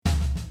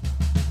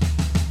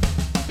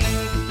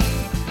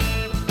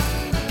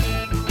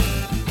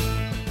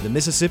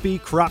Mississippi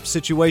Crop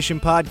Situation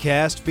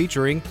Podcast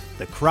featuring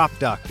the Crop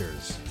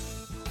Doctors.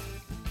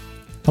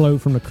 Hello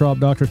from the Crop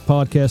Doctors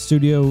Podcast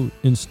studio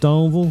in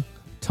Stoneville.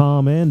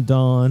 Tom and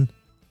Don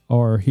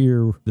are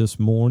here this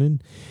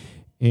morning,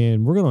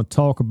 and we're going to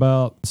talk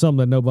about something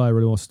that nobody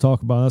really wants to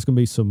talk about. That's going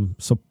to be some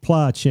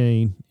supply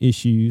chain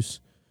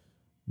issues.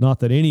 Not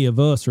that any of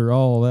us are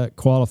all that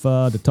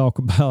qualified to talk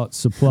about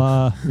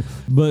supply,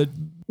 but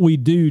we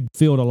do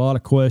field a lot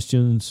of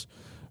questions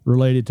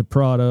related to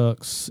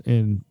products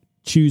and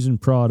choosing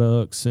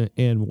products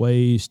and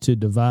ways to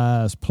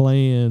devise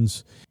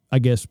plans, I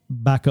guess,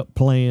 backup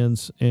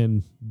plans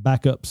and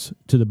backups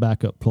to the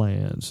backup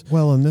plans.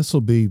 Well, and this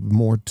will be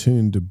more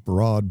tuned to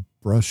broad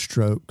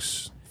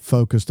brushstrokes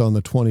focused on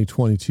the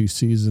 2022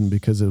 season,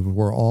 because as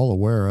we're all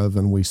aware of,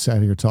 and we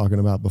sat here talking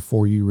about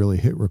before you really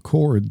hit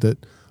record,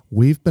 that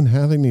we've been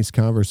having these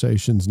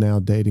conversations now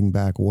dating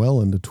back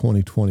well into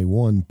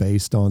 2021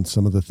 based on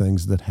some of the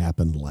things that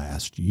happened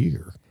last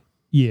year.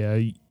 Yeah,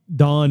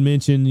 Don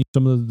mentioned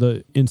some of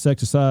the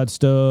insecticide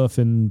stuff,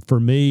 and for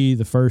me,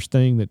 the first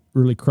thing that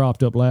really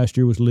cropped up last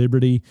year was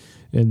Liberty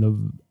and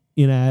the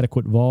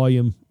inadequate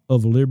volume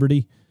of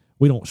Liberty.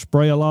 We don't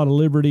spray a lot of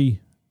Liberty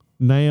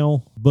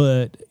now,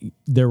 but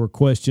there were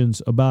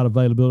questions about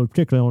availability,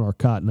 particularly on our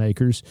cotton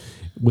acres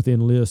with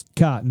Enlist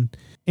cotton.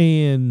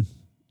 And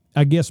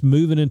I guess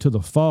moving into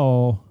the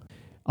fall,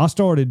 I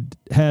started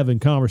having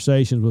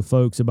conversations with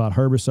folks about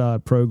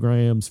herbicide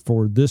programs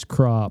for this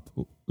crop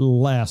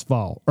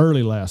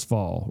early last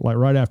fall, like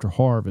right after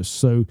harvest.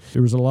 So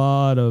there was a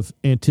lot of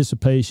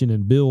anticipation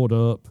and build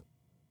up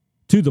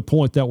to the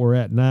point that we're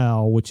at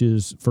now, which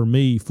is, for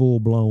me,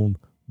 full-blown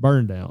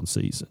burn down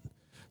season.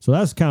 So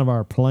that's kind of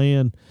our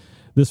plan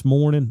this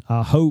morning.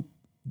 I hope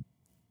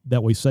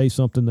that we say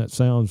something that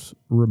sounds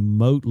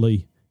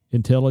remotely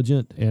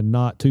intelligent and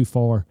not too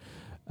far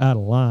out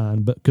of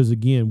line, but because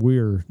again,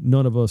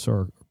 none of us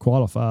are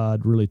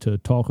qualified really to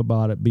talk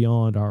about it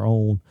beyond our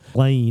own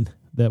lane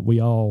that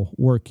we all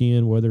work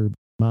in, whether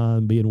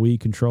mine being weed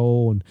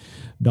control and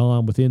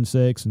Don with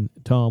insects and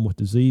Tom with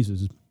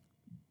diseases.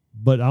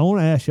 But I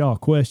want to ask y'all a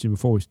question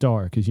before we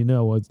start, because we're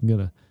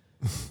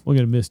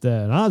gonna miss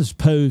that. And I'll just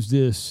pose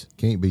this.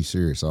 Can't be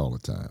serious all the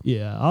time.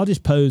 Yeah, I'll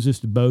just pose this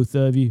to both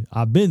of you.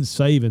 I've been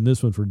saving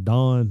this one for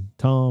Don,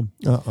 Tom,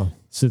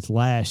 since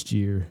last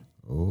year.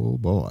 Oh,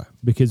 boy.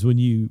 Because when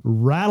you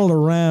rattle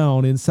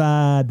around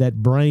inside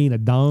that brain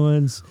of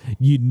Don's,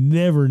 you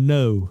never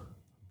know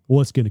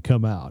what's going to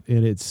come out.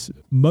 And it's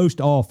most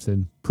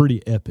often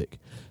pretty epic.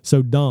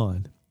 So,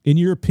 Don, in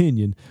your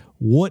opinion,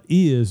 what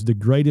is the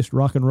greatest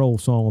rock and roll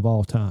song of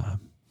all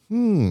time?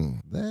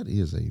 That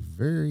is a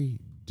very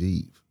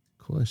deep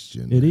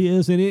question. It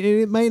is. And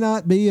it may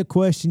not be a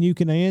question you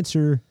can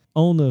answer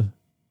on the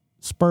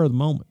spur of the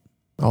moment.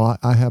 Oh,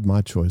 I have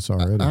my choice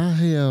already. I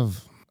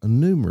have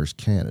numerous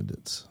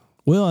candidates.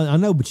 Well, I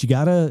know, but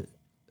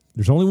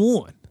there's only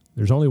one.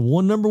 There's only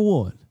one number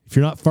one. If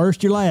you're not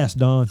first, you're last,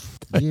 Don.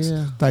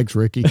 Yeah. Thanks,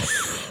 Ricky.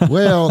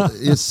 Well,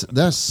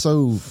 that's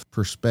so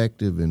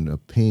perspective and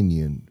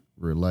opinion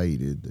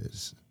related.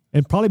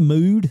 And probably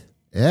mood.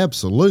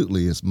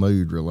 Absolutely, it's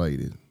mood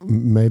related.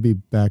 Maybe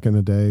back in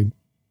the day,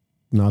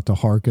 not to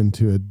hearken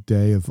to a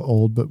day of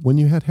old, but when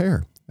you had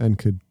hair and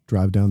could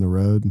drive down the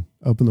road and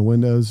open the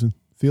windows and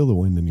feel the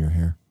wind in your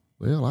hair.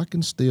 Well, I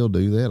can still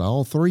do that,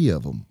 all three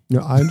of them.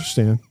 No, I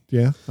understand.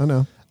 Yeah, I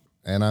know.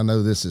 And I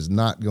know this is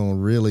not going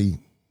to really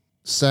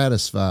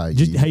satisfy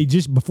you.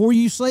 Just before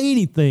you say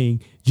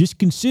anything, just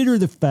consider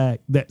the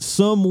fact that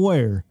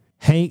somewhere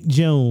Hank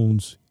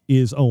Jones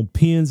is on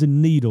pins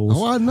and needles.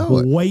 Oh, I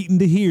know waiting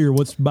to hear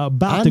what's about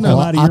to come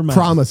out of your mouth. I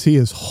promise he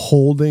is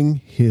holding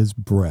his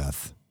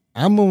breath.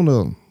 I'm going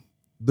to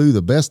do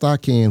the best I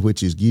can,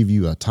 which is give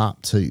you a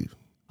top two.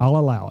 I'll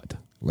allow it.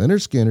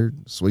 Lynyrd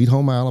Skynyrd, Sweet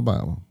Home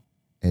Alabama,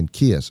 and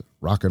Kiss,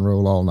 Rock and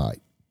Roll All Night.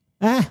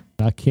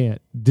 I can't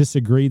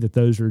disagree that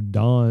those are in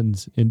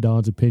Don's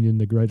opinion,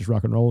 the greatest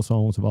rock and roll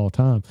songs of all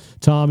time.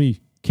 Tommy,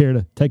 care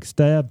to take a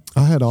stab?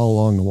 I had All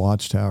Along the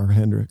Watchtower,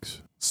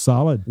 Hendrix.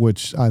 Solid.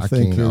 Which I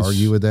think can't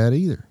argue with that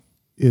either.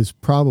 Is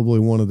probably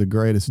one of the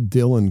greatest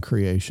Dylan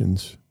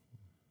creations.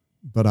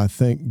 But I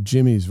think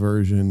Jimmy's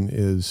version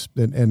is,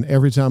 and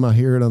every time I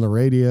hear it on the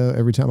radio,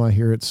 every time I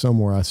hear it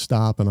somewhere, I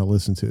stop and I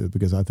listen to it,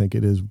 because I think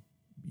it is.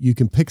 You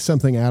can pick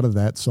something out of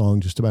that song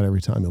just about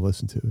every time you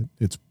listen to it.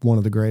 It's one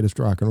of the greatest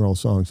rock and roll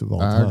songs of all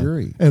time. I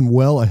agree. And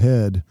well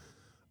ahead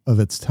of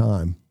its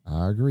time.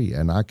 I agree.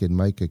 And I could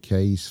make a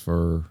case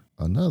for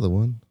another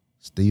one,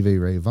 Stevie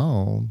Ray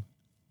Vaughan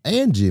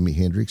and Jimi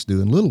Hendrix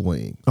doing Little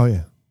Wing. Oh,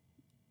 yeah.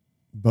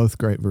 Both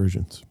great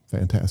versions.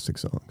 Fantastic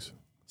songs.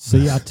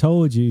 See, I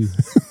told you,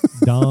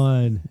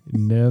 Don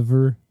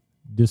never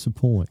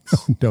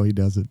disappoints. No, he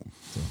doesn't.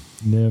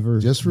 Never.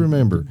 Just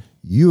remember,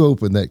 you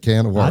opened that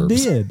can of worms.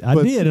 I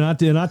did.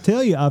 And I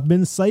tell you, I've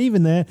been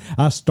saving that.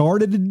 I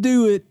started to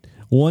do it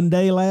one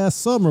day last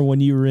summer when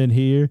you were in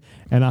here,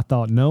 and I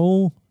thought,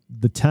 no,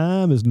 the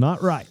time is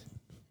not right.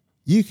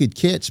 You could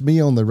catch me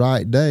on the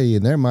right day,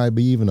 and there might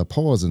be even a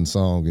Poison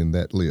song in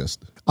that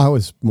list. I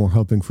was more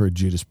hoping for a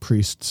Judas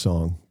Priest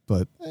song,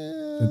 but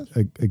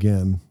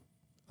again,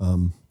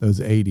 those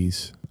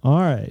 80s. All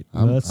right.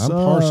 I'm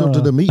partial to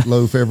the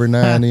meatloaf every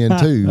now and then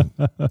too.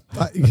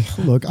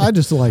 I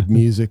just like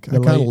music. I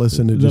kind of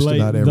listen to just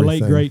about everything. The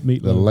late great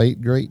Meatloaf. The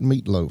late great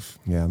Meatloaf.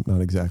 Yeah, I'm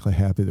not exactly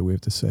happy that we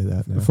have to say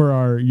that now. For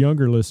our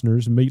younger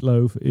listeners,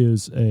 Meatloaf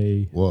is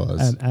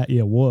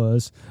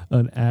was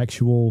an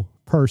actual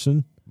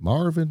person.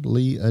 Marvin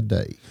Lee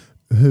Aday.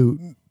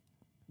 Who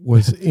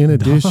was in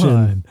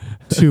addition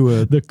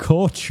to the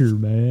culture,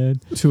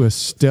 man. To a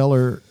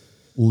stellar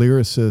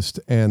lyricist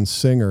and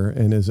singer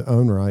in his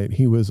own right,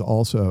 he was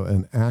also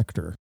an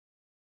actor.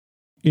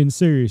 In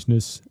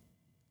seriousness,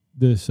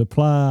 the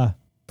supply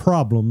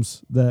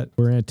problems that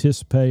we're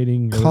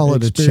anticipating, call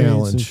it a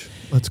challenge.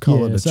 Let's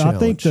call it a challenge. I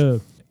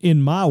think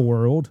in my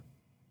world,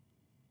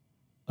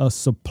 a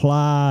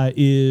supply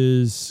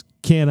is,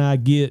 can I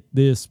get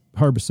this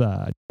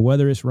herbicide?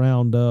 Whether it's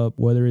Roundup,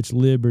 whether it's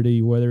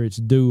Liberty, whether it's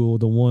Dual,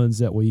 the ones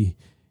that we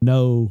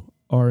know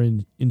are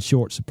in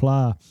short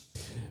supply.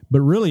 But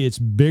really, it's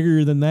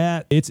bigger than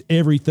that. It's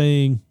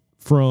everything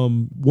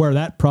from where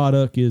that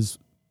product is,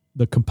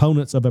 the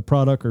components of a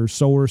product are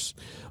sourced,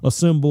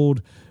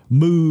 assembled,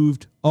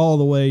 moved all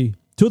the way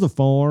to the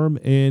farm,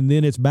 and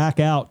then it's back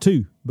out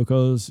too,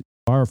 because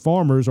our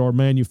farmers are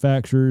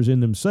manufacturers in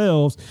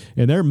themselves,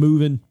 and they're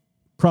moving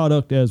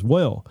product as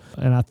well.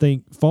 And I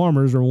think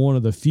farmers are one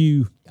of the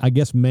few, I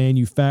guess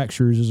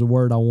manufacturers is a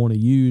word I want to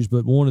use,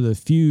 but one of the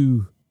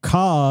few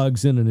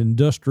cogs in an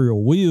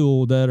industrial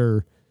wheel that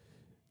are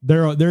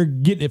they're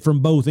getting it from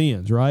both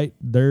ends, right?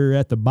 They're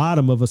at the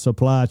bottom of a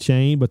supply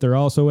chain, but they're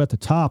also at the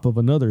top of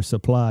another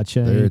supply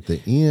chain. They're at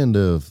the end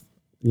of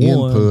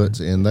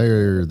inputs, and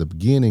they're the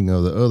beginning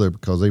of the other,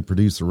 because they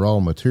produce the raw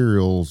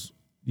materials,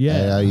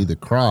 i.e. the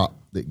crop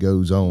that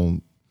goes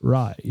on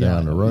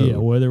down the road. Yeah,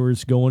 whether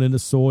it's going into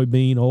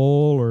soybean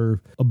oil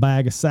or a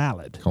bag of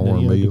salad.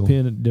 Cornmeal.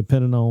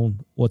 Depending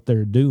on what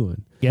they're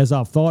doing. As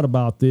I've thought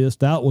about this,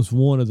 that was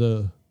one of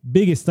the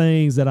biggest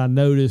things that I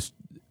noticed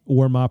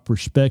where my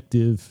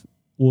perspective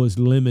was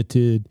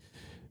limited,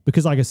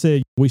 because like I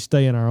said, we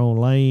stay in our own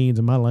lanes,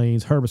 and my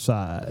lane's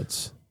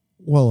herbicides.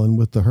 Well, and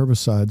with the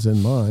herbicides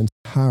in mind,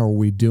 how are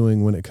we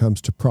doing when it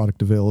comes to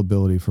product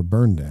availability for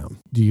burn down?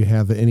 Do you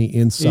have any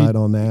insight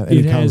on that?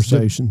 Any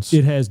conversations?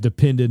 It has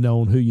depended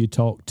on who you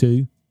talk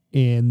to.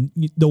 And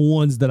the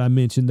ones that I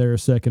mentioned there a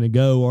second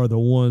ago are the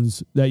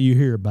ones that you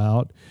hear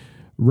about.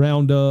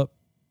 Roundup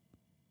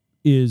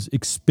is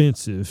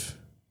expensive,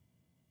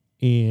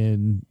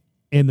 and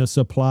the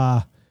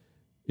supply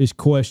is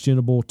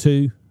questionable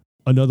too.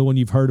 Another one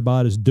you've heard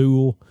about is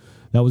Dual.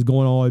 That was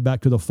going all the way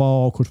back to the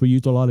fall. Of course, we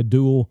used a lot of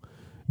Dual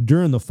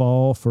during the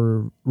fall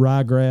for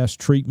ryegrass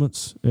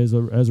treatments as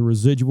a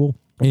residual.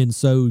 And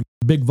so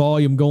big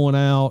volume going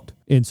out.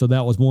 And so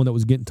that was one that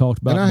was getting talked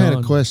about. And I had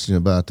a question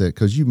about that,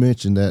 because you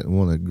mentioned that in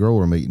one of the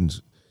grower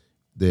meetings,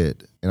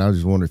 and I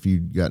just wonder if you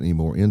got any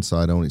more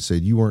insight on it.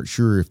 Said you weren't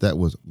sure if that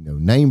was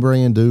name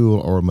brand Dual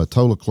or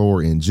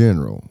Metolachlor in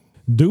general.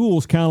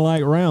 Dual's kind of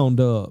like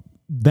Roundup.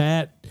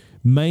 That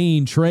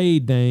main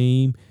trade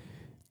name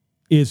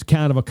is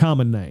kind of a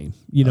common name,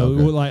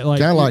 like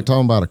kind of like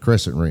talking about a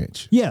crescent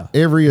wrench. Yeah,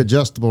 every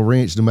adjustable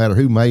wrench, no matter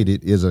who made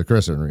it, is a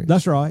crescent wrench.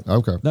 That's right.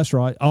 Okay, that's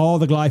right. All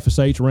the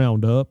glyphosate's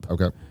Roundup.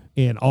 Okay,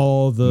 and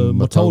all the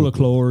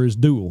Metolachlor is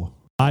Dual.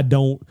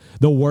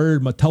 The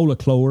word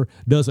Metolachlor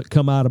doesn't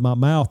come out of my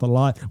mouth a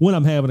lot when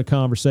I'm having a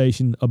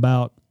conversation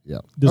about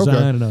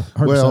designing a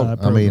herbicide program.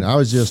 I mean, I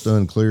was just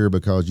unclear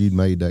because you'd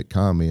made that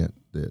comment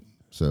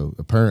so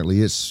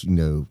apparently it's,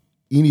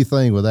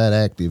 anything with that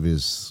active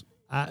is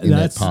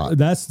that pot.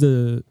 That's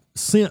the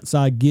sense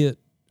I get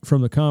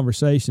from the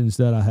conversations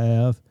that I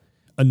have.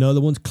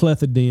 Another one's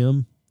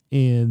clethodim.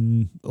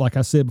 And like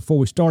I said before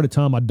we started,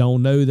 Tom, I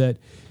don't know that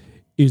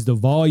is the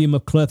volume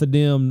of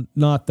clethodim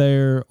not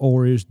there,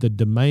 or is the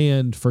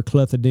demand for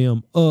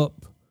clethodim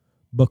up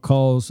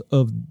because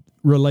of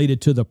related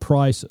to the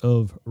price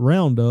of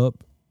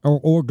Roundup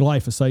or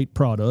glyphosate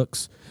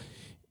products.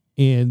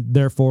 And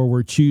therefore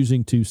we're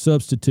choosing to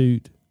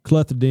substitute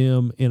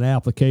clethodim in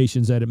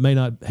applications that it may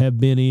not have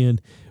been in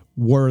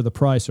were the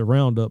price of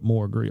Roundup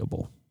more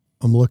agreeable.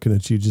 I'm looking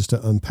at you just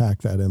to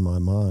unpack that in my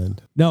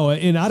mind. No,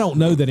 and I don't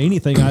know that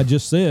anything I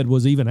just said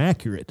was even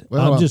accurate.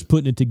 I'm just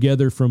putting it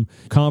together from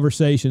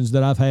conversations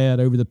that I've had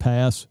over the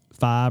past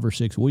 5 or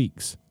 6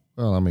 weeks.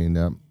 Well, I mean,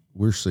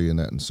 we're seeing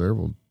that in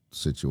several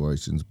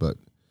situations, but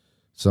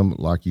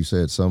like you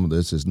said, some of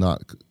this is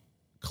not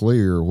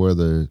clear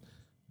whether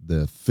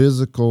the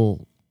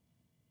physical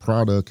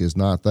product is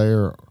not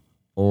there,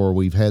 or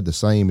we've had the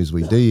same as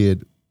we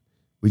did.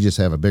 We just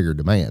have a bigger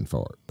demand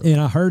for it. And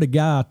I heard a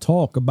guy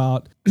talk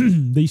about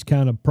these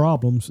kind of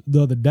problems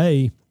the other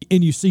day,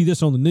 and you see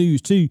this on the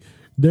news too.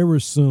 There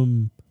was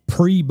some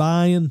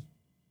pre-buying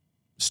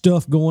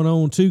stuff going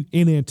on too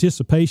in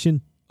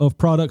anticipation of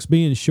products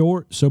being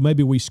short. So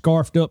maybe we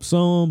scarfed up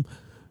some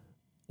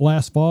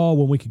last fall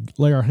when we could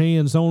lay our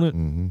hands on it.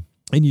 Mm-hmm.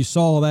 And you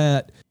saw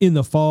that in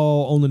the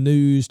fall on the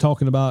news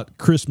talking about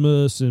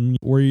Christmas and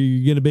where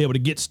you're going to be able to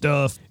get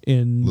stuff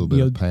and A little bit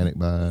of panic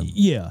buying.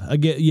 Yeah,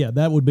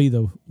 that would be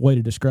the way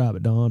to describe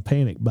it, Don.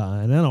 Panic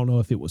buying. I don't know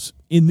if it was,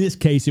 in this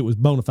case, it was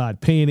bona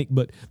fide panic,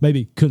 but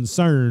maybe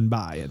concern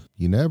buying.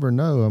 You never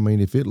know. I mean,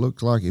 if it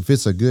looks like, if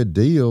it's a good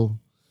deal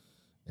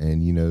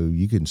and,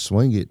 you can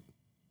swing it,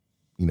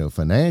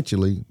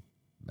 financially,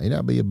 may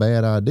not be a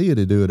bad idea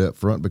to do it up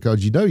front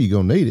because you're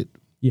going to need it.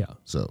 Yeah.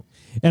 So.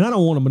 And I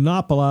don't want to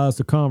monopolize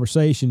the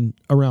conversation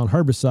around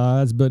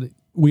herbicides, but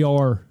we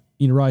are,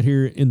 right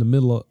here in the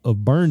middle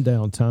of burn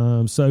down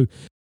time. So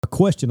a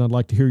question I'd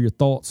like to hear your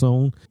thoughts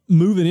on.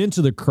 Moving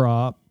into the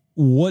crop,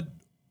 what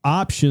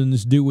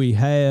options do we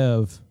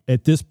have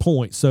at this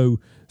point? So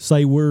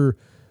say we're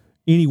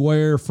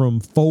anywhere from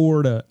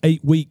 4 to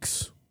 8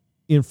 weeks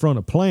in front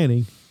of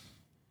planting.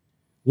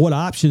 What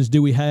options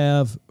do we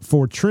have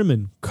for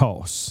trimming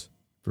costs?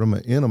 From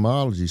an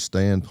entomology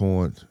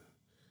standpoint,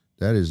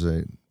 that is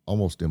a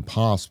almost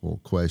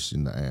impossible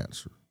question to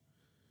answer,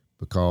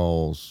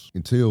 because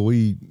until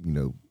we,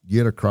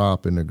 get a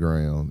crop in the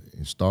ground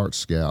and start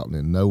scouting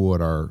and know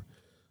what our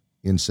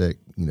insect,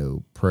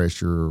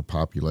 pressure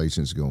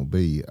population is going to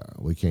be,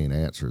 we can't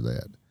answer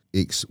that.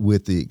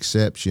 With the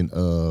exception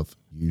of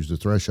use the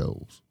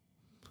thresholds.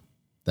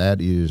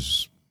 That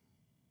is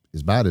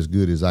about as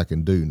good as I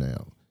can do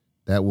now.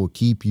 That will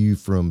keep you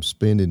from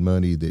spending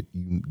money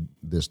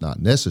that's not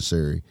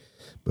necessary.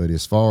 But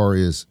as far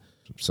as,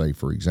 say,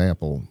 for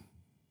example,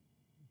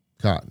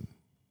 cotton,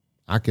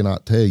 I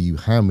cannot tell you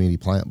how many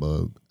plant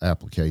bug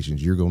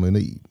applications you're going to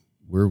need.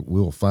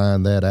 We'll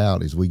find that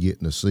out as we get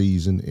in the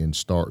season and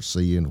start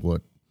seeing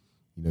what,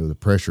 the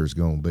pressure is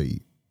going to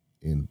be.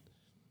 And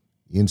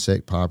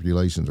insect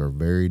populations are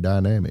very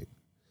dynamic.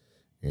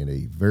 And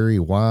a very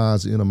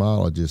wise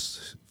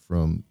entomologist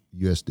from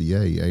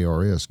USDA,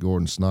 ARS,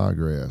 Gordon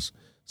Snodgrass,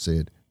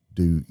 said,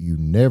 you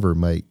never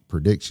make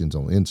predictions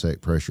on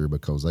insect pressure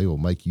because they will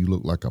make you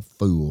look like a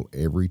fool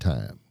every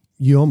time.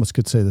 You almost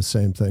could say the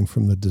same thing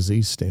from the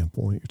disease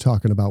standpoint. You're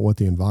talking about what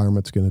the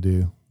environment's going to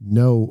do.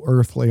 No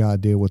earthly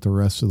idea what the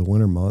rest of the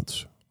winter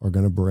months are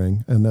going to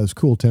bring. And those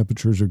cool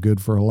temperatures are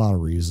good for a lot of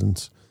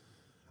reasons.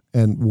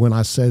 And when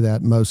I say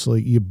that,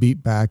 mostly you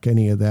beat back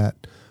any of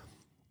that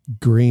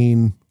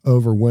green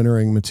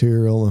overwintering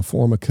material in the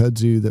form of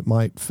kudzu that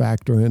might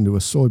factor into a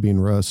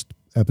soybean rust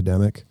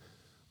epidemic,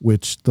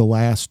 which the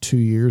last 2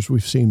 years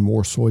we've seen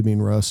more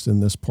soybean rust in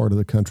this part of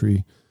the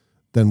country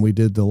than we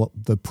did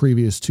the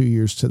previous 2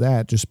 years to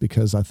that, just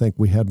because I think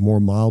we had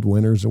more mild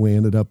winters and we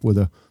ended up with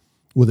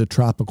a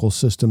tropical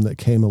system that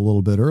came a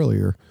little bit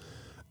earlier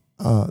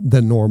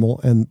than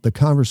normal. And the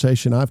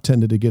conversation I've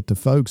tended to get to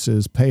folks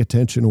is pay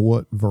attention to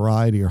what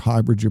variety or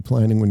hybrid you're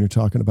planting when you're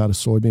talking about a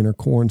soybean or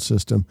corn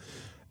system,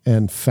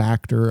 and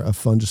factor a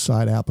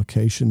fungicide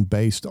application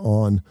based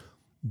on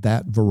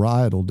that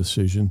varietal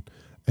decision,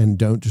 and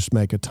don't just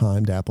make a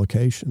timed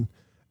application.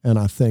 And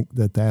I think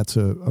that that's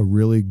a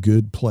really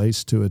good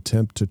place to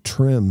attempt to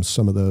trim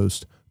some of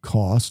those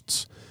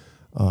costs,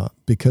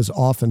 because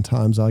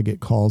oftentimes I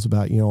get calls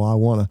about, I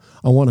want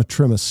to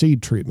trim a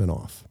seed treatment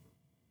off.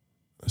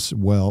 I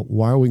said, well,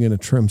 why are we going to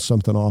trim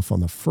something off on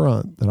the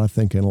front that I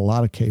think in a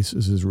lot of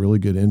cases is really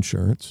good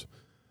insurance,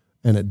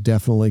 and it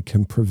definitely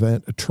can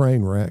prevent a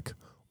train wreck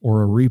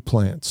or a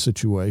replant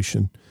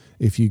situation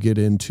if you get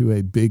into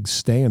a big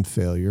stand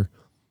failure?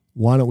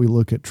 Why don't we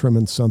look at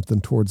trimming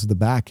something towards the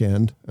back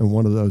end and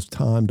one of those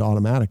timed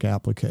automatic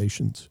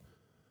applications,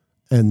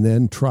 and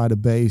then try to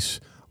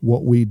base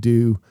what we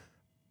do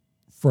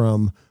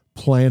from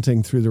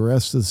planting through the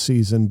rest of the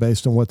season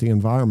based on what the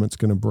environment's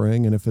going to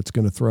bring, and if it's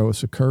going to throw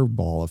us a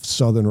curveball. If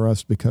southern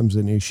rust becomes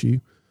an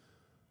issue,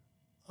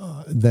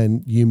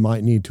 then you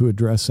might need to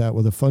address that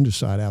with a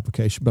fungicide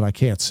application. But I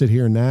can't sit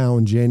here now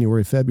in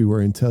January,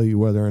 February and tell you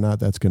whether or not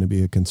that's going to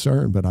be a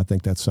concern. But I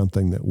think that's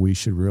something that we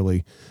should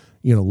really,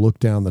 look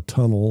down the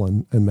tunnel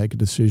and make a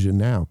decision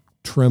now.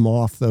 Trim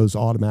off those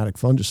automatic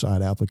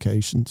fungicide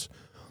applications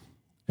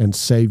and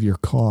save your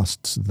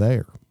costs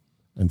there,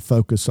 and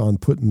focus on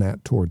putting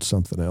that towards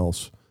something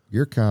else.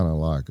 You're kind of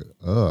like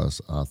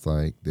us, I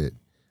think, that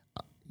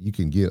you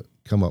can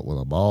come up with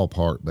a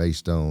ballpark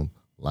based on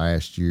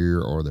last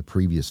year or the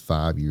previous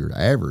 5-year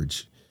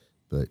average,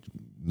 but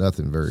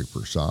nothing very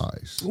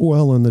precise.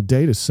 Well, and the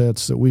data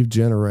sets that we've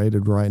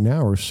generated right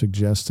now are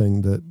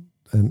suggesting that,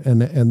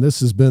 and this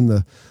has been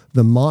the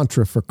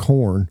mantra for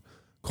corn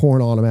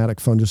automatic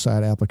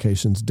fungicide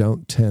applications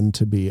don't tend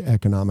to be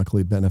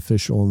economically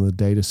beneficial in the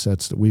data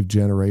sets that we've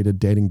generated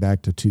dating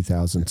back to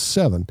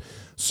 2007.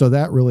 So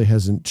that really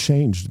hasn't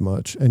changed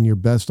much. And your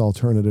best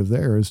alternative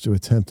there is to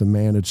attempt to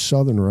manage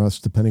southern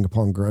rust depending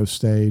upon growth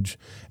stage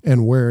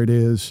and where it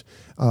is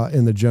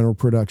in the general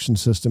production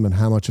system and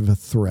how much of a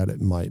threat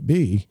it might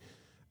be.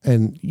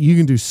 And you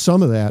can do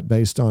some of that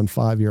based on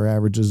 5-year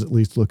averages, at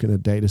least looking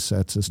at data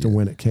sets as to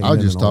when it came in. I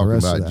was just and all the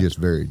talking rest about just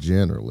very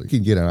generally. You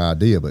can get an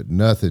idea, but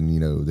nothing,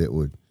 that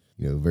would,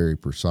 very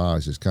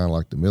precise. It's kind of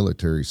like the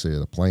military said,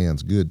 a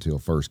plan's good till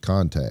first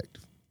contact.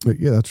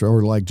 Yeah, that's right.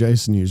 Or like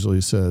Jason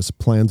usually says,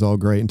 plan's all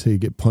great until you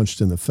get punched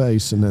in the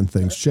face and then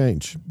things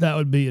change. That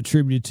would be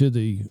attributed to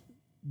the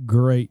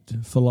great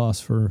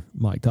philosopher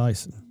Mike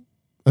Tyson.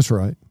 That's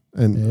right.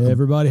 And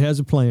everybody has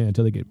a plan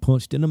until they get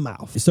punched in the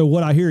mouth. So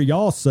what I hear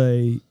y'all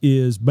say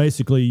is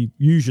basically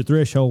use your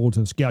thresholds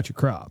and scout your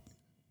crop.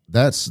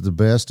 That's the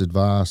best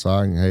advice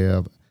I can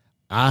have.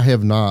 I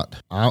have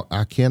not,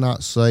 I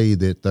cannot say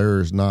that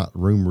there's not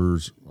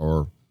rumors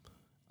or,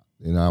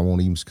 and I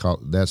won't even call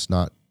it, that's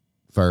not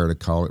fair to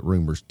call it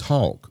rumors,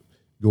 talk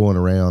going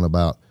around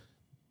about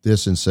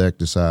this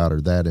insecticide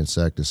or that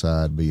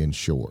insecticide being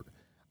short.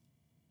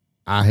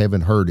 I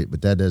haven't heard it,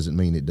 but that doesn't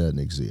mean it doesn't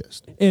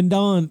exist. And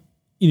Don,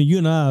 you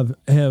and I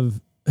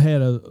have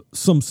had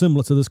some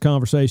semblance of this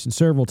conversation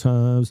several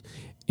times,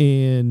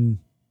 and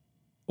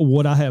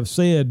what I have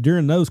said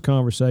during those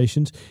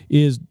conversations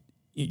is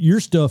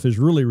your stuff is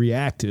really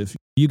reactive.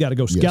 You got to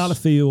go scout a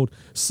field,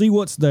 see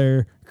what's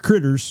there,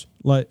 critters,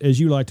 like as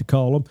you like to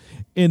call them,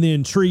 and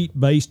then treat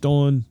based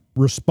on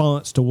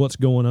response to what's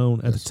going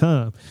on at the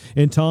time.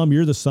 And Tom,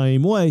 you're the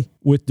same way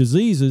with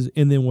diseases.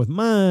 And then with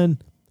mine,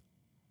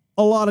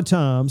 a lot of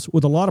times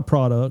with a lot of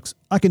products,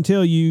 I can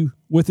tell you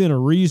within a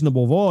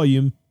reasonable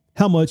volume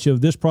how much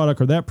of this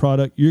product or that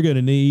product you're going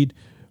to need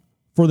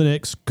for the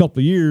next couple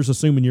of years,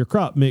 assuming your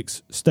crop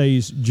mix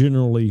stays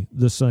generally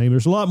the same.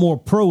 There's a lot more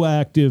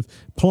proactive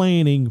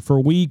planning for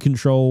weed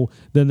control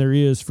than there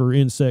is for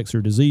insects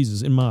or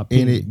diseases, in my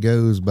opinion. And it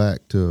goes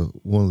back to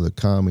one of the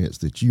comments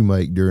that you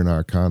make during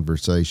our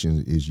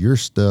conversation is your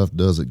stuff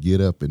doesn't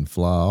get up and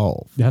fly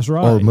off. That's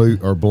right. Or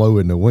move, or blow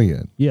in the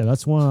wind. Yeah,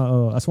 that's why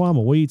I'm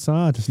a weed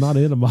scientist, not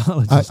an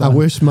entomologist. I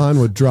wish mine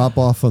would drop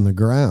off on the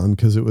ground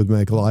because it would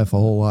make life a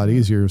whole lot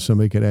easier if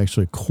somebody could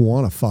actually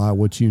quantify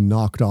what you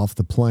knocked off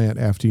the plant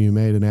after you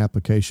made an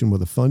application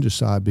with a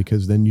fungicide,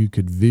 because then you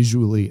could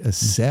visually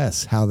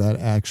assess how that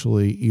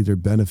actually either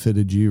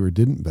benefited you or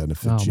didn't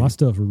benefit you. My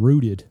stuff's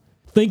rooted.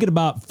 Thinking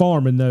about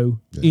farming, though,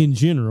 in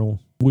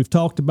general, we've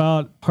talked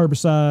about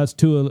herbicides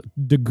to a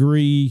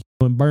degree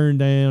and burn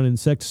down,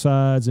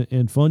 insecticides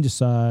and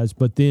fungicides,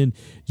 but then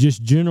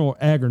just general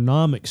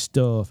agronomic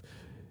stuff.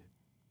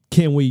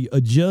 Can we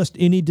adjust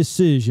any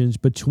decisions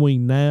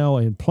between now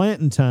and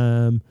planting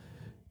time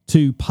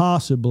to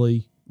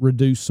possibly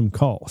reduce some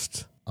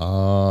costs?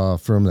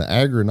 From the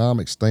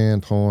agronomic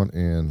standpoint,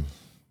 and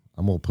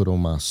I'm going to put on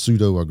my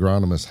pseudo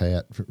agronomist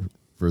hat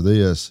for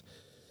this,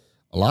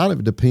 a lot of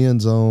it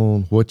depends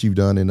on what you've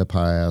done in the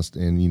past,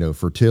 and,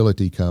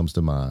 fertility comes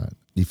to mind.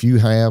 If you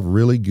have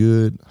really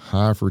good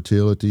high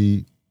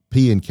fertility,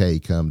 P&K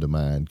come to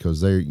mind because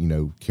they're,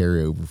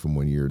 carry over from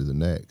one year to the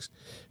next.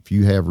 If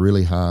you have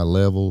really high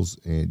levels,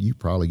 and you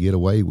probably get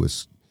away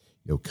with,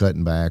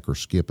 cutting back or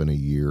skipping a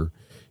year.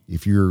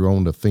 If you're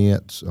on the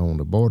fence, on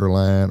the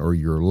borderline, or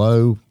you're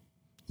low,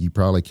 you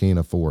probably can't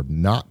afford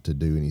not to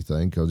do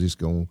anything because it's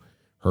going to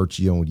hurt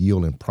you on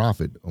yield and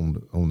profit on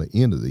the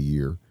end of the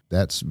year.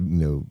 That's,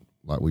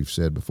 like we've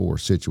said before,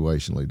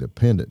 situationally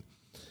dependent.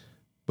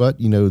 But,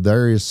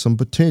 there is some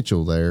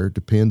potential there.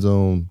 Depends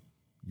on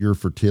your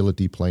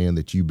fertility plan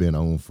that you've been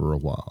on for a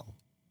while.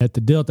 At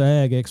the Delta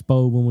Ag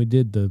Expo, when we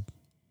did the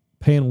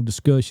panel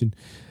discussion,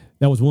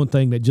 that was one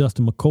thing that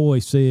Justin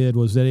McCoy said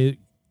was that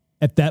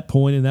at that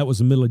point, and that was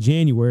the middle of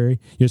January,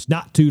 it's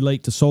not too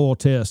late to soil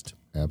test.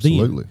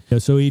 Absolutely. Then.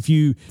 So if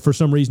you, for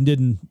some reason,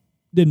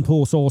 didn't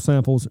pull soil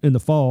samples in the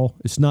fall,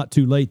 it's not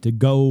too late to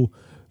go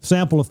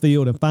sample a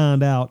field and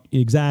find out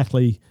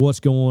exactly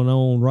what's going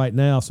on right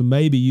now. So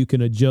maybe you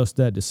can adjust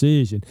that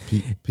decision.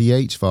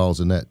 pH falls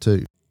in that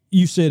too.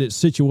 You said it's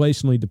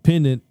situationally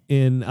dependent,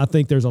 and I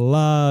think there's a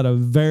lot of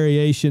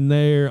variation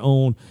there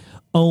on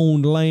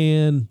owned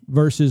land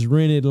versus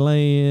rented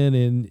land,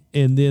 and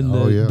then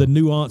the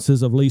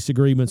nuances of lease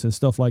agreements and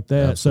stuff like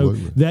that.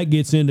 Absolutely. So that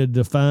gets into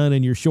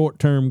defining your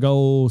short-term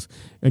goals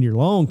and your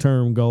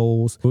long-term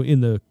goals.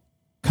 In the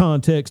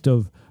context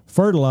of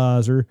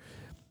fertilizer,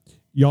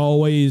 you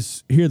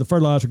always hear the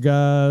fertilizer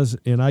guys,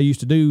 and I used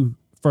to do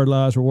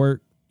fertilizer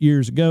work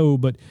years ago,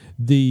 but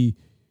the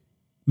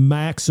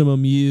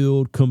maximum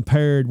yield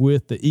compared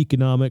with the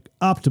economic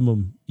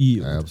optimum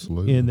yield.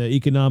 Absolutely. And the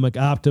economic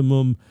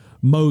optimum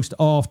most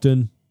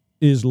often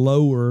is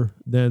lower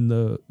than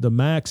the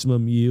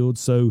maximum yield.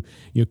 So,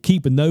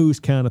 keeping those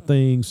kind of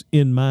things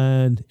in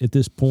mind at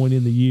this point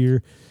in the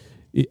year,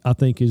 I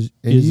think is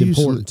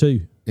important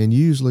too. And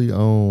usually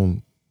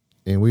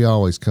and we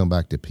always come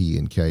back to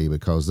P&K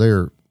because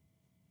they're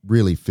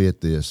really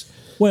fit this.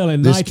 Well,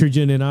 and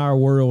nitrogen in our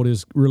world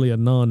is really a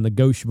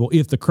non-negotiable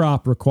if the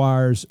crop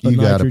requires a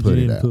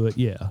nitrogen input.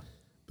 Yeah.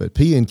 But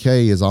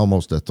P&K is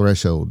almost a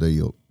threshold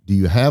deal. Do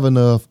you have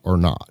enough or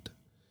not?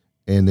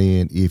 And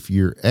then if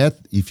you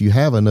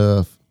have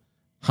enough,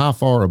 how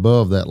far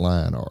above that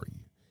line are you?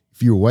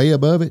 If you're way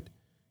above it,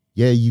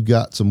 you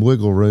got some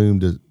wiggle room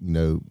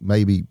to,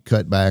 maybe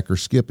cut back or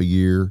skip a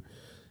year.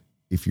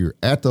 If you're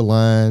at the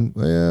line,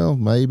 well,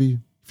 maybe.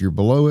 If you're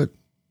below it,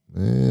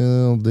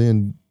 well,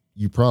 then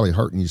you're probably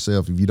hurting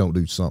yourself if you don't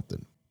do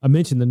something. I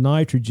mentioned the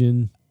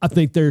nitrogen. I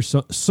think there's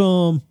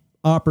some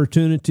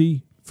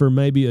opportunity for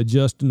maybe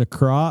adjusting the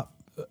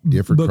crop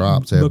different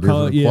crops have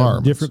different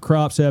requirements. Different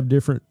crops have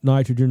different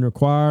nitrogen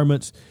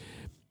requirements.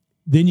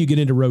 Then you get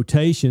into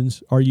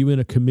rotations. Are you in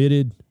a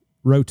committed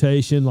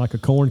rotation, like a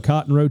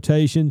corn-cotton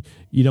rotation?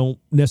 You don't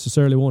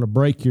necessarily want to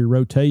break your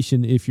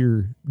rotation if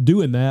you're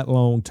doing that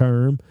long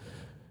term.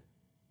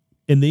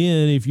 And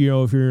then if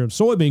you're in a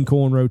soybean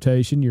corn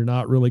rotation, you're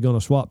not really going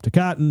to swap to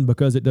cotton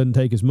because it doesn't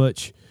take as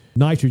much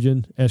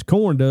nitrogen as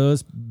corn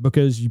does,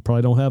 because you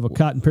probably don't have a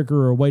cotton picker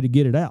or a way to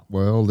get it out.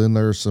 Well, then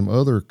there's some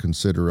other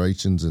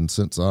considerations, and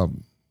since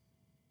I'm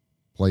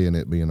playing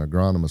it being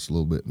agronomist a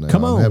little bit now,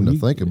 I'm having to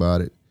think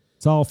about it.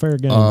 It's all fair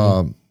game.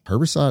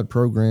 Herbicide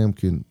program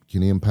can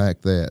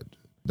impact that.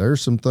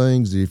 There's some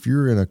things, if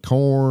you're in a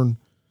corn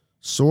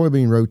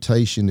soybean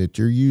rotation that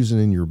you're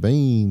using in your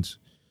beans,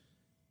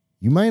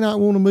 you may not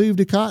want to move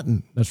to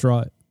cotton. That's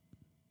right.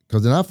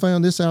 Because then I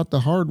found this out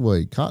the hard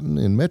way. Cotton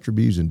and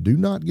metribuzin do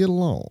not get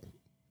along.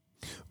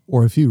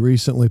 Or if you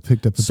recently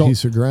picked up a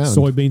piece of ground.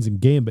 Soybeans and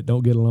gambit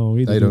don't get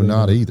along either. They do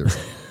not either.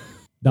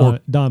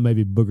 Don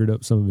maybe boogered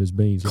up some of his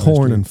beans.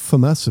 Corn and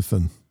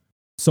fameciphin.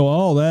 So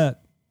all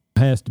that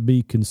has to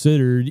be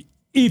considered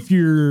if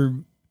you're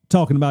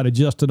talking about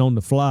adjusting on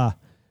the fly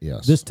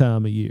this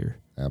time of year.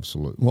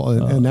 Absolutely. Well,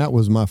 and that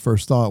was my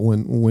first thought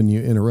when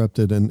you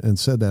interrupted and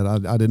said that.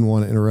 I didn't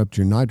want to interrupt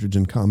your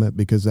nitrogen comment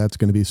because that's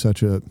going to be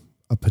such a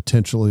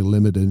potentially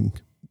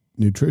limited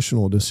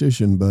nutritional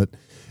decision. But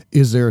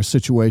is there a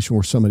situation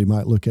where somebody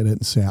might look at it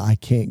and say, I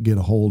can't get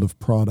a hold of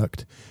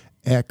product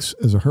X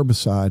as a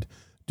herbicide?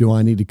 Do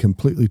I need to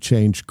completely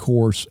change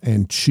course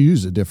and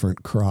choose a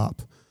different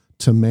crop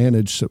to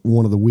manage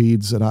one of the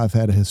weeds that I've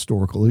had a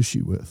historical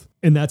issue with?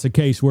 And that's a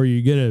case where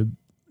you're going to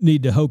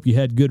need to hope you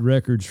had good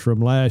records from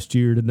last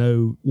year to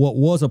know what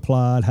was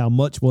applied, how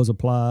much was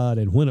applied,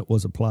 and when it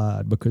was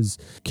applied, because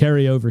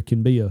carryover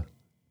can be a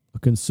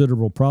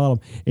considerable problem.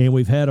 And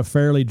we've had a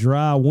fairly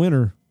dry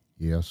winter.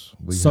 Yes,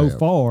 so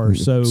far.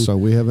 So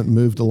we haven't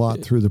moved a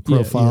lot through the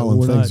profile,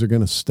 and things are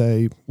going to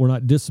stay. We're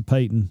not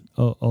dissipating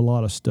a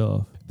lot of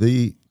stuff.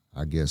 The,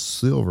 I guess,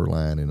 silver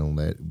lining on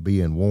that,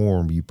 being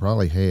warm, you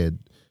probably had,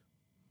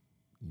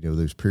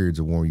 those periods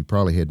of warm, you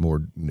probably had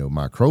more,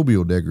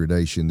 microbial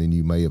degradation than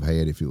you may have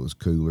had if it was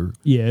cooler.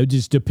 Yeah, it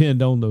just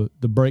depend on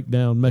the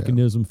breakdown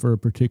mechanism for a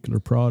particular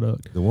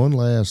product. The one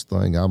last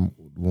thing I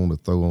want to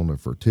throw on the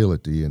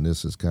fertility, and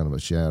this is kind of a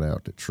shout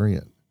out to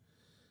Trent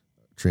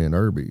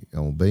Irby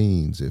on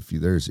beans. If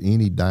there's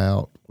any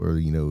doubt where,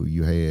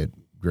 you had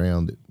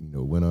ground that,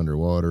 went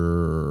underwater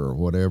or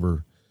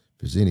whatever,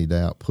 if there's any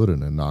doubt, put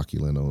an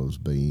inoculant on those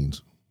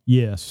beans.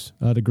 Yes,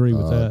 I'd agree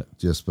with that.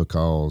 Just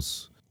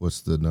because,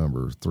 what's the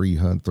number?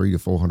 300 to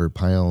 400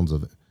 pounds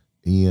of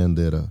N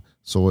that a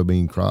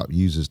soybean crop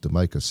uses to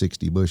make a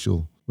 60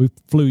 bushel. We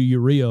flew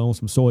urea on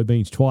some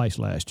soybeans twice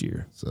last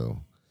year.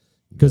 So,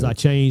 because I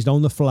changed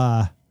on the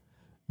fly,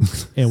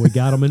 and we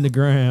got them in the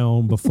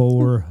ground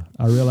before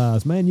I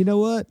realized, man, you know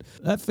what?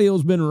 That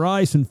field's been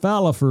rice and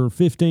fallow for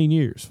 15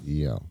 years.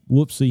 Yeah.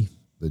 Whoopsie.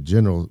 The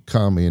general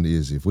comment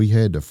is if we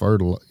had to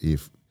fertilize,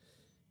 if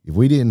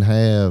we didn't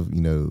have,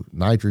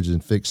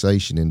 nitrogen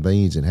fixation in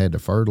beans and had to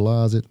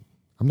fertilize it,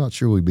 I'm not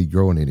sure we'd be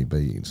growing any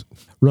beans.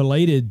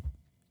 Related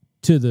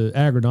to the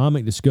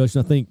agronomic discussion,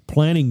 I think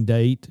planting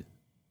date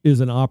is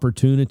an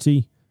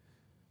opportunity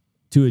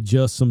to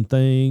adjust some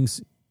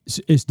things.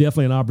 It's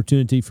definitely an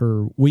opportunity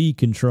for weed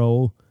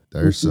control.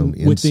 There's some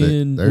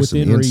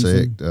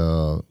insect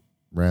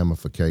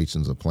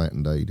ramifications of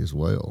planting date as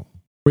well.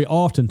 We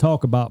often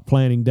talk about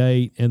planting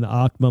date and the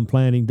optimum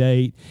planting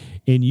date,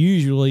 and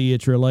usually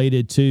it's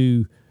related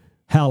to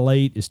how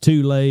late is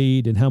too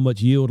late and how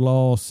much yield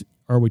loss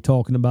are we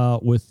talking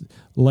about with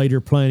later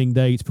planting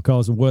dates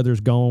because the weather's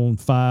gone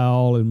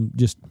foul and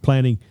just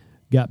planting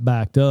got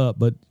backed up.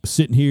 But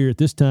sitting here at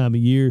this time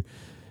of year,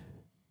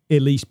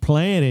 at least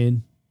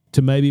planning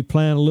to maybe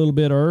plant a little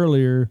bit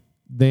earlier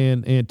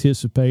than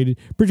anticipated,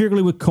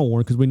 particularly with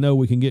corn, because we know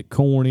we can get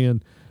corn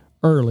in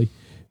early.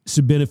 It's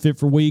a benefit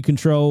for weed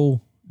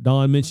control.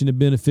 Don mentioned a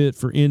benefit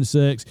for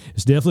insects.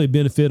 It's definitely a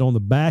benefit on the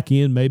back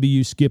end. Maybe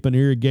you skip an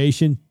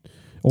irrigation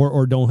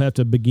or don't have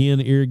to begin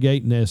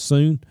irrigating as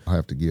soon. I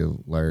have to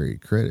give Larry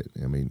credit.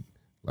 I mean,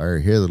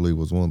 Larry Heatherly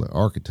was one of the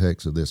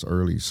architects of this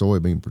early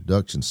soybean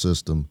production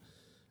system,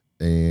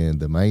 and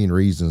the main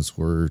reasons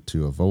were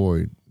to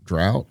avoid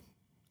drought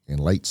and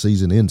late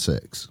season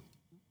insects.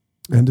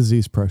 And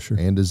disease pressure.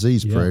 And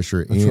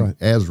right.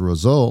 As a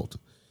result,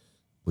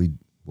 we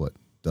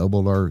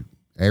doubled our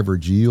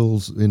average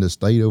yields in the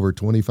state over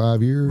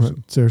 25 years.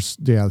 Right. There's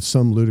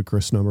some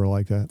ludicrous number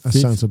like that. That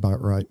sounds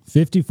about right.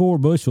 54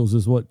 bushels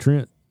is what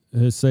Trent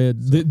has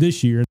said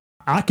this year.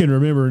 I can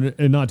remember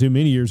not too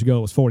many years ago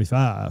it was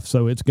 45,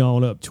 so it's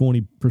gone up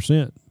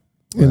 20%.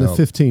 In the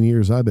 15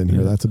 years I've been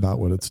here, that's about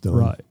what it's done.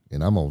 Right.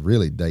 And I'm going to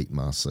really date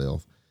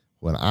myself.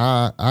 When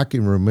I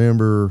can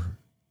remember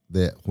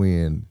that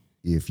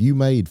if you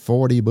made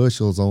 40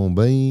 bushels on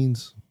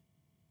beans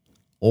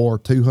or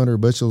 200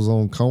 bushels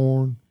on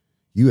corn,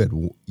 you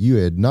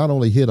had not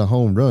only hit a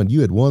home run,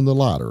 you had won the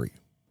lottery,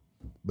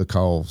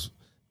 because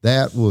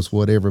that was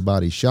what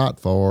everybody shot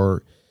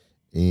for.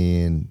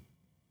 And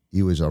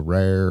it was a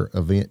rare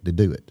event to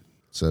do it.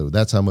 So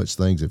that's how much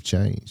things have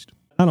changed.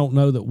 I don't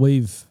know that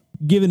we've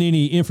given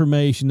any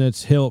information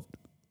that's helped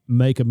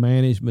make a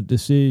management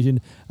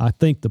decision. I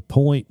think the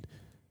point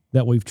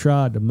that we've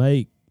tried to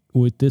make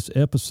with this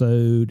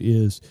episode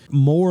is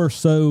more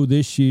so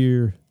this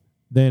year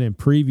than in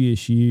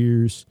previous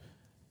years.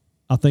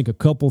 I think a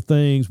couple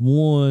things.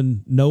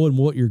 One, knowing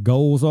what your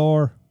goals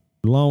are,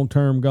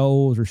 long-term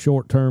goals or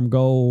short-term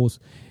goals.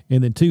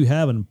 And then two,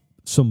 having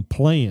some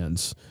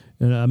plans.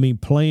 And I mean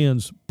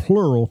plans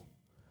plural,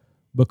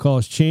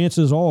 because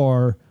chances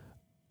are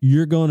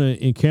you're going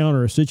to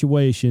encounter a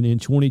situation in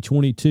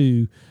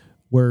 2022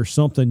 where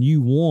something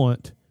you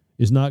want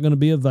is not going to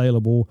be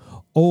available,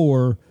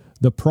 or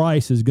the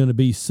price is going to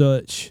be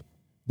such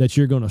that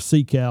you're going to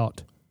seek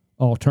out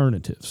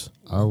alternatives.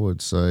 I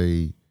would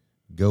say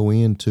go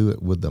into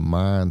it with the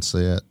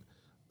mindset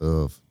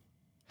of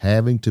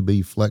having to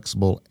be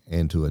flexible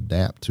and to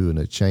adapt to an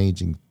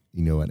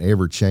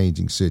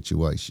ever-changing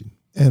situation.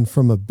 And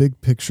from a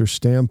big picture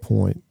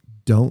standpoint,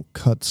 don't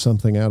cut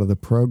something out of the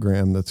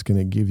program that's going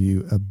to give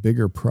you a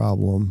bigger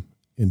problem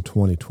in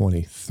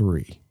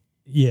 2023.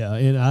 Yeah,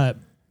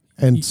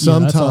 and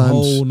sometimes that's a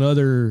whole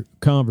nother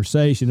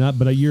conversation.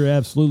 But you're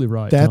absolutely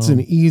right. That's Tom.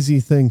 an easy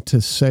thing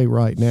to say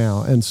right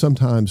now. And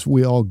sometimes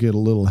we all get a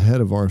little ahead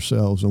of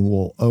ourselves and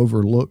we'll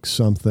overlook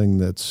something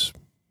that's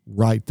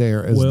right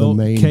there as the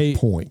main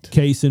point.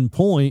 Case in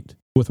point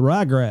with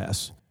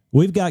ryegrass.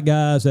 We've got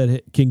guys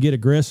that can get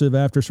aggressive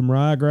after some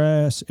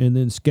ryegrass and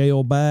then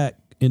scale back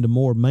into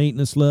more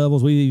maintenance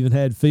levels. We've even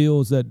had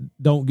fields that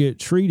don't get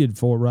treated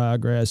for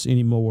ryegrass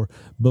anymore.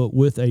 But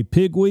with a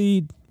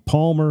pigweed,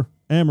 Palmer,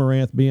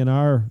 Amaranth being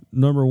our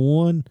number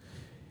one,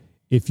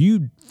 if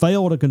you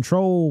fail to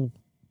control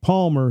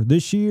Palmer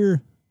this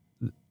year,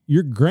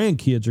 your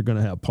grandkids are going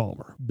to have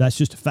Palmer. That's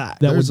just a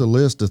fact. There's a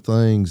list of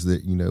things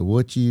that,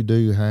 what you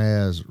do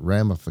has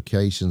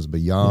ramifications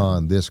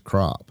beyond this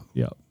crop.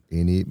 Yeah.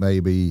 And it may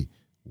be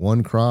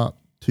one crop,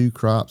 2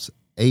 crops,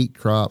 8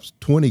 crops,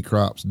 20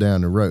 crops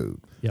down the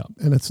road. Yeah.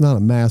 And it's not a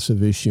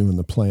massive issue in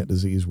the plant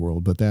disease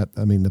world, but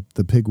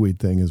the pigweed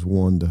thing is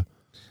one to.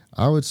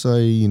 I would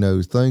say,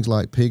 things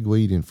like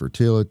pigweed and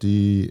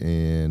fertility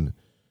and,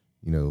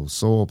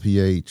 soil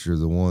pH are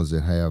the ones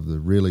that have the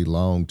really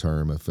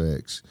long-term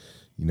effects.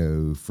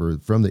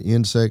 From the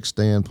insect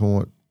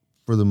standpoint,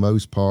 for the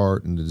most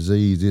part, and the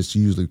disease, it's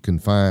usually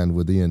confined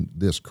within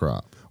this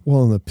crop.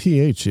 Well, and the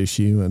pH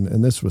issue,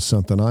 and this was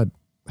something I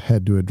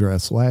had to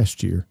address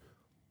last year,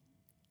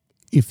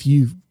 if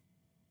you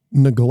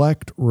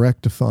neglect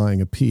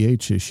rectifying a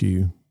pH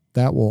issue,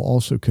 that will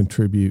also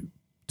contribute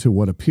to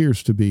what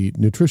appears to be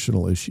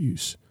nutritional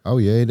issues. Oh,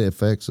 yeah, it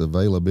affects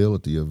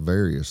availability of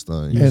various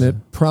things. And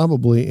it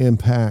probably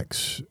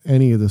impacts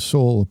any of the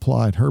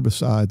soil-applied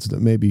herbicides that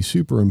may be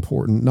super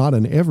important, not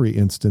in every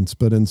instance,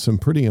 but in some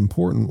pretty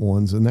important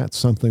ones. And that's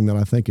something that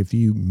I think if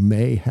you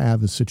may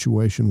have a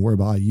situation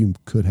whereby you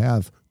could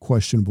have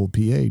questionable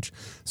pH,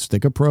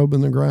 stick a probe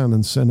in the ground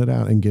and send it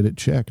out and get it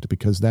checked,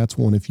 because that's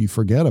one, if you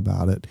forget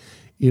about it,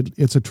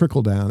 it's a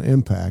trickle-down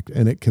impact,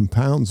 and it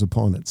compounds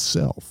upon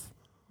itself.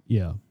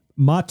 Yeah.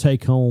 My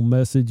take-home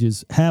message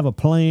is have a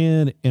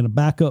plan and a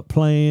backup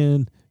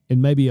plan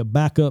and maybe a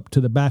backup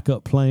to the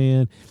backup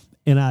plan,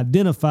 and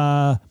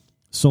identify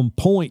some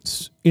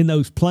points in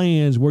those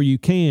plans where you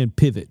can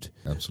pivot.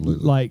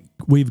 Absolutely. Like,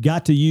 we've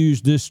got to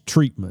use this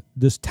treatment.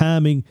 This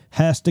timing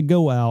has to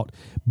go out,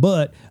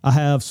 but I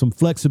have some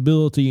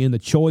flexibility in the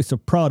choice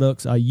of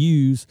products I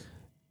use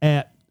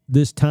at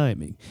this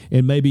timing.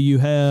 And maybe you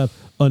have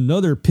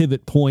another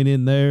pivot point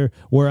in there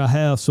where I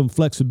have some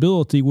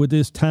flexibility with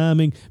this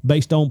timing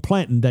based on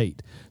planting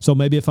date. So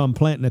maybe if I'm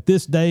planting at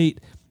this date,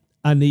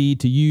 I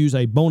need to use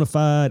a bona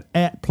fide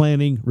at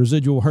planting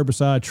residual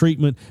herbicide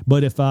treatment.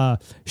 But if I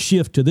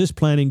shift to this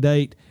planting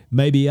date,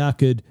 maybe I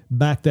could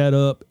back that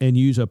up and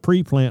use a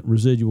pre-plant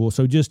residual.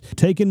 So just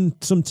taking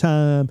some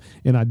time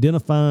and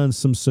identifying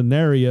some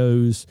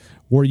scenarios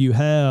where you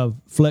have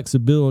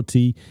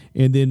flexibility,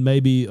 and then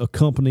maybe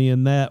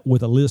accompanying that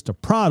with a list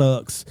of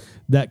products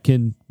that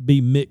can be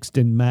mixed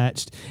and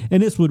matched.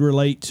 And this would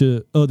relate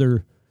to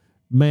other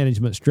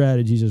management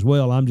strategies as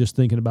well. I'm just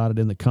thinking about it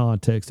in the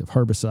context of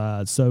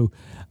herbicides. So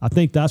I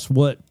think that's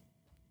what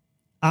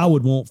I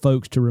would want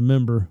folks to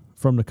remember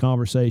from the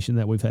conversation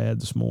that we've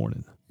had this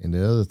morning. And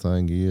the other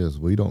thing is,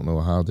 we don't know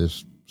how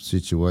this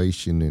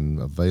situation and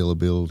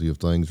availability of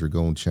things are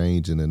going to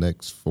change in the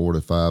next 4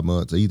 to 5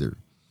 months either.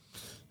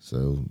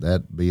 So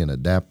that being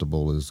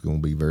adaptable is going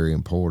to be very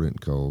important,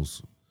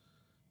 because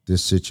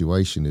this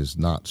situation is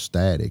not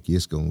static.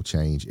 It's going to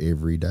change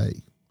every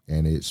day.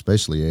 And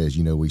especially as,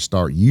 we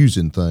start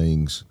using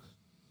things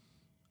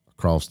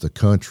across the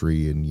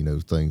country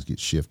and, things get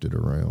shifted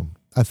around.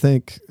 I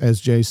think, as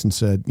Jason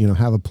said,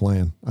 have a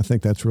plan. I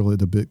think that's really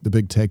the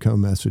big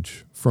take-home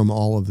message from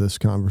all of this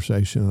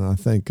conversation. And I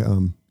think,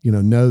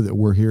 know that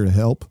we're here to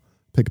help.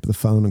 Pick up the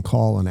phone and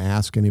call and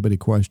ask anybody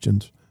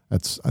questions. I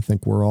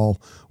think we're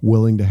all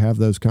willing to have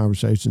those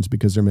conversations,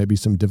 because there may be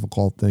some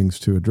difficult things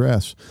to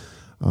address.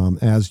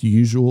 As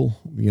usual,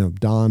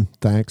 Don,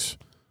 thanks.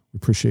 We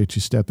appreciate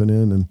you stepping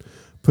in and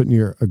putting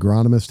your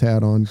agronomist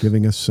hat on,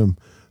 giving us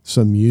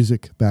some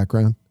music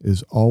background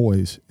is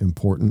always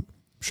important.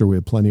 I'm sure we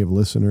have plenty of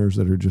listeners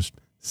that are just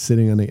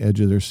sitting on the edge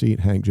of their seat,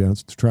 Hank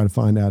Jones, to try to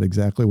find out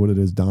exactly what it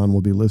is Don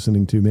will be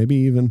listening to, maybe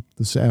even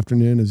this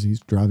afternoon as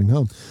he's driving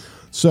home.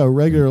 So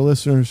regular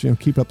listeners,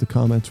 keep up the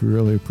comments. We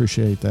really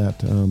appreciate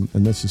that.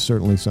 And this is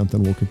certainly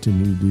something we'll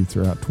continue to do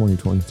throughout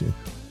 2022.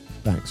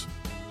 Thanks.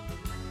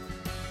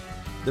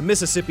 The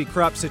Mississippi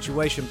Crop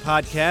Situation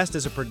Podcast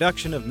is a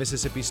production of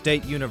Mississippi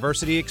State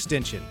University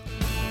Extension.